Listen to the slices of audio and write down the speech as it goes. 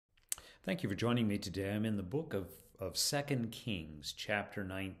Thank you for joining me today. I'm in the book of 2 Kings, chapter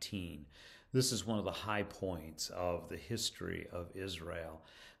 19. This is one of the high points of the history of Israel.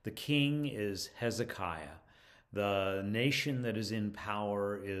 The king is Hezekiah. The nation that is in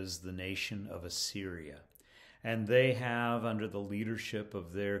power is the nation of Assyria. And they have, under the leadership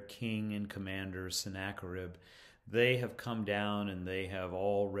of their king and commander, Sennacherib, they have come down and they have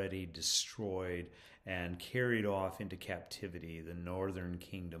already destroyed and carried off into captivity the northern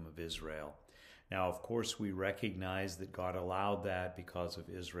kingdom of Israel. Now, of course, we recognize that God allowed that because of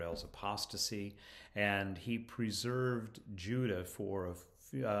Israel's apostasy, and he preserved Judah for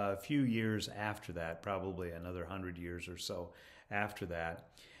a few years after that, probably another 100 years or so after that.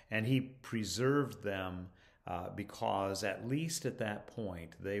 And he preserved them because, at least at that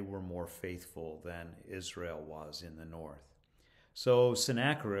point, they were more faithful than Israel was in the north. So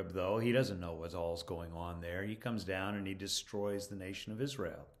Sennacherib, though, he doesn't know what all's going on there. He comes down and he destroys the nation of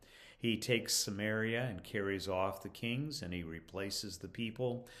Israel. He takes Samaria and carries off the kings, and he replaces the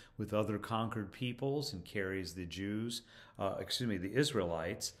people with other conquered peoples and carries the the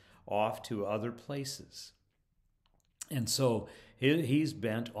Israelites off to other places. And so he's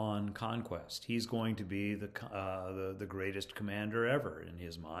bent on conquest. He's going to be the greatest commander ever in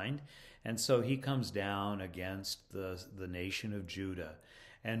his mind. And so he comes down against the nation of Judah.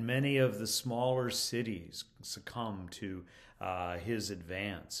 And many of the smaller cities succumb to his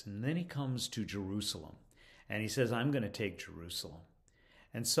advance. And then he comes to Jerusalem. And he says, I'm going to take Jerusalem.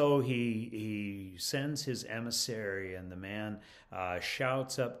 And so he sends his emissary, and the man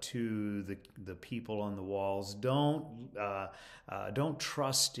shouts up to the people on the walls, don't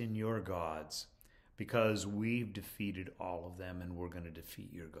trust in your gods, because we've defeated all of them, and we're going to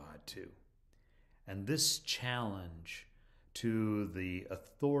defeat your God too. And this challenge to the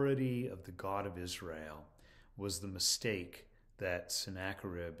authority of the God of Israel was the mistake that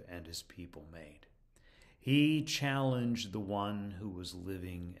Sennacherib and his people made. He challenged the one who was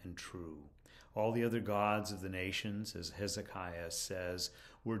living and true. All the other gods of the nations, as Hezekiah says,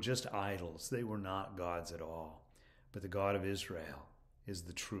 were just idols. They were not gods at all. But the God of Israel is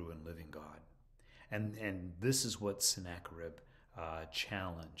the true and living God. And this is what Sennacherib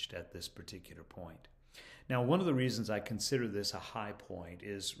challenged at this particular point. Now, one of the reasons I consider this a high point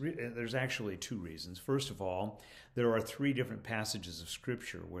is there's actually two reasons. First of all, there are three different passages of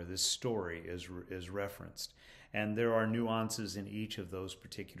Scripture where this story is referenced. And there are nuances in each of those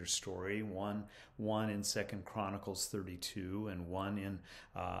particular stories. One in 2 Chronicles 32 and one in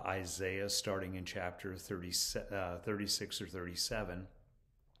Isaiah starting in chapter 36 or 37.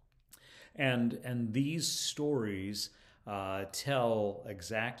 And these stories tell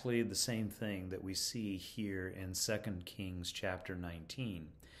exactly the same thing that we see here in 2 Kings chapter 19.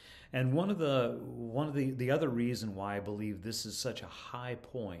 And one of the other reason why I believe this is such a high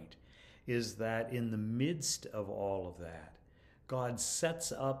point is that in the midst of all of that, God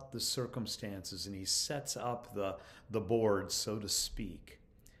sets up the circumstances and he sets up the board, so to speak,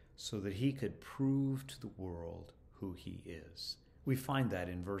 so that he could prove to the world who he is. We find that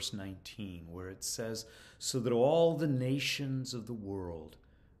in verse 19, where it says, so that all the nations of the world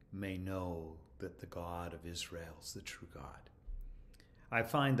may know that the God of Israel is the true God. I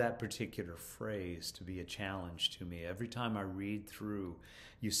find that particular phrase to be a challenge to me. Every time I read through,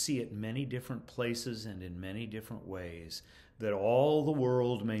 you see it many different places and in many different ways, that all the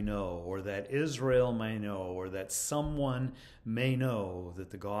world may know, or that Israel may know, or that someone may know that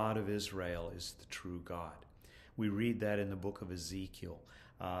the God of Israel is the true God. We read that in the book of Ezekiel.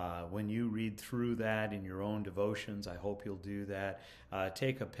 When you read through that in your own devotions, I hope you'll do that.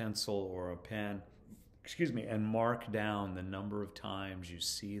 Take a pencil or a pen, and mark down the number of times you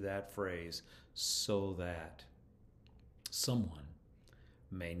see that phrase, so that someone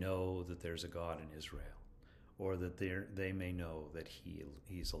may know that there's a God in Israel, or that they may know that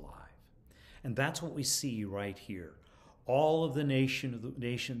he's alive. And that's what we see right here. All of the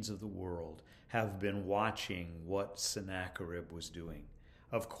nations of the world have been watching what Sennacherib was doing.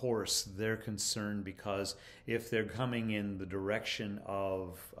 Of course, they're concerned because if they're coming in the direction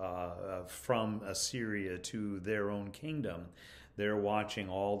of from Assyria to their own kingdom, they're watching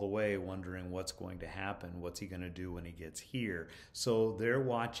all the way, wondering what's going to happen. What's he going to do when he gets here? So they're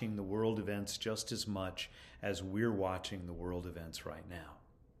watching the world events just as much as we're watching the world events right now.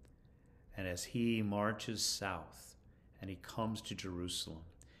 And as he marches south and he comes to Jerusalem,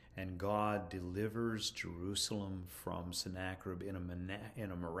 and God delivers Jerusalem from Sennacherib in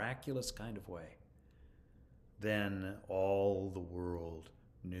a miraculous kind of way, then all the world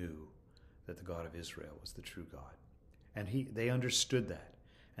knew that the God of Israel was the true God. And they understood that.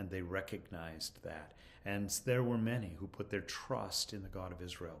 and they recognized that. And there were many who put their trust in the God of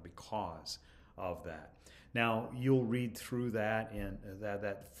Israel because of that. Now, you'll read through that, and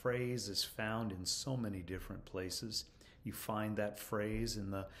that phrase is found in so many different places. You find that phrase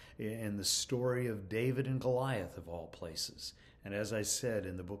in the story of David and Goliath, of all places. And as I said,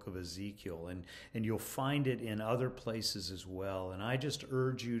 in the book of Ezekiel, and you'll find it in other places as well. And I just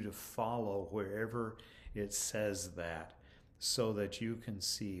urge you to follow wherever it says that, so that you can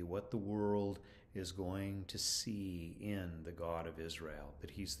see what the world is going to see in the God of Israel,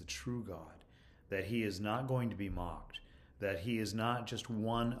 that he's the true God, that he is not going to be mocked, that he is not just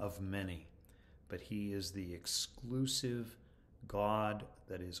one of many, but he is the exclusive God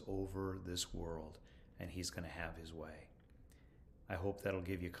that is over this world, and he's going to have his way. I hope that'll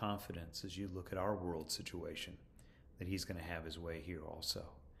give you confidence as you look at our world situation, that he's going to have his way here also,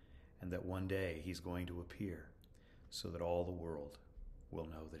 and that one day he's going to appear so that all the world will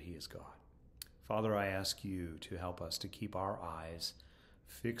know that he is God. Father, I ask you to help us to keep our eyes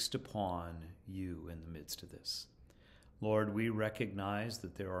fixed upon you in the midst of this. Lord, we recognize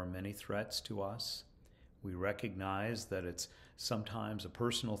that there are many threats to us. We recognize that it's sometimes a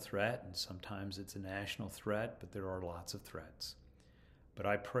personal threat and sometimes it's a national threat, but there are lots of threats. But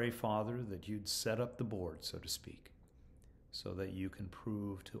I pray, Father, that you'd set up the board, so to speak, so that you can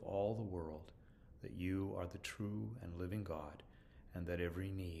prove to all the world that you are the true and living God, and that every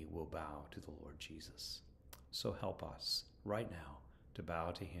knee will bow to the Lord Jesus. So help us right now to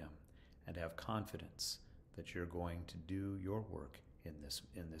bow to him and have confidence that you're going to do your work in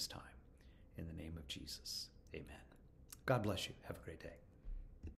this time. In the name of Jesus, amen. God bless you. Have a great day.